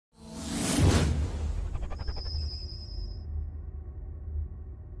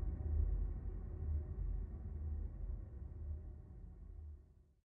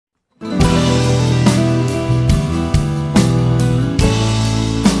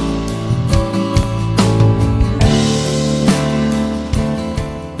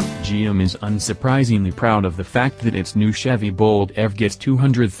unsurprisingly proud of the fact that its new Chevy Bolt EV gets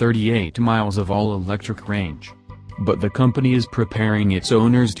 238 miles of all-electric range. But the company is preparing its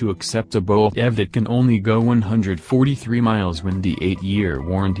owners to accept a Bolt EV that can only go 143 miles when the 8-year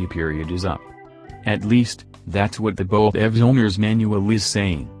warranty period is up. At least, that's what the Bolt EV's owner's manual is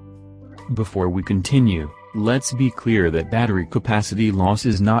saying. Before we continue, let's be clear that battery capacity loss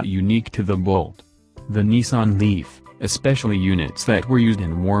is not unique to the Bolt. The Nissan Leaf, especially units that were used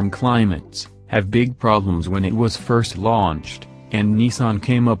in warm climates, have big problems when it was first launched, and Nissan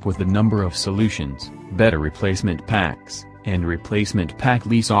came up with a number of solutions, better replacement packs, and replacement pack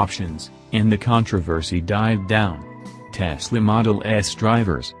lease options, and the controversy died down. Tesla Model S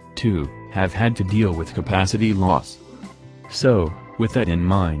drivers, too, have had to deal with capacity loss. So, with that in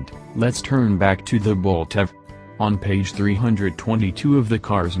mind, let's turn back to the Bolt EV. On page 322 of the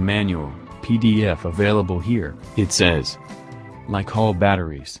car's manual, PDF available here, it says, like all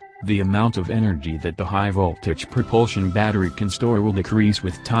batteries, the amount of energy that the high-voltage propulsion battery can store will decrease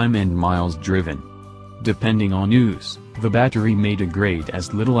with time and miles driven. Depending on use, the battery may degrade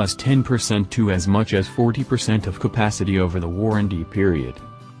as little as 10% to as much as 40% of capacity over the warranty period.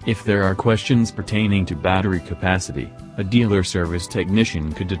 If there are questions pertaining to battery capacity, a dealer service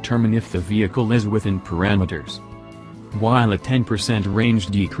technician could determine if the vehicle is within parameters. While a 10% range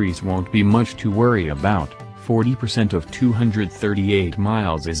decrease won't be much to worry about, 40% of 238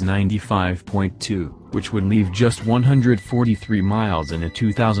 miles is 95.2, which would leave just 143 miles in a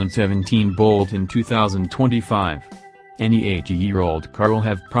 2017 Bolt in 2025. Any 80-year-old car will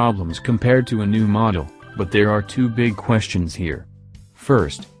have problems compared to a new model, but there are two big questions here.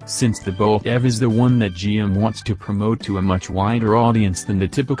 First, since the Bolt EV is the one that GM wants to promote to a much wider audience than the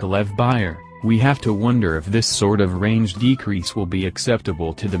typical EV buyer, we have to wonder if this sort of range decrease will be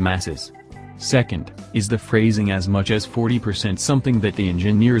acceptable to the masses. Second, is the phrasing as much as 40% something that the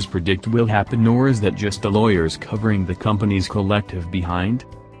engineers predict will happen, or is that just the lawyers covering the company's collective behind?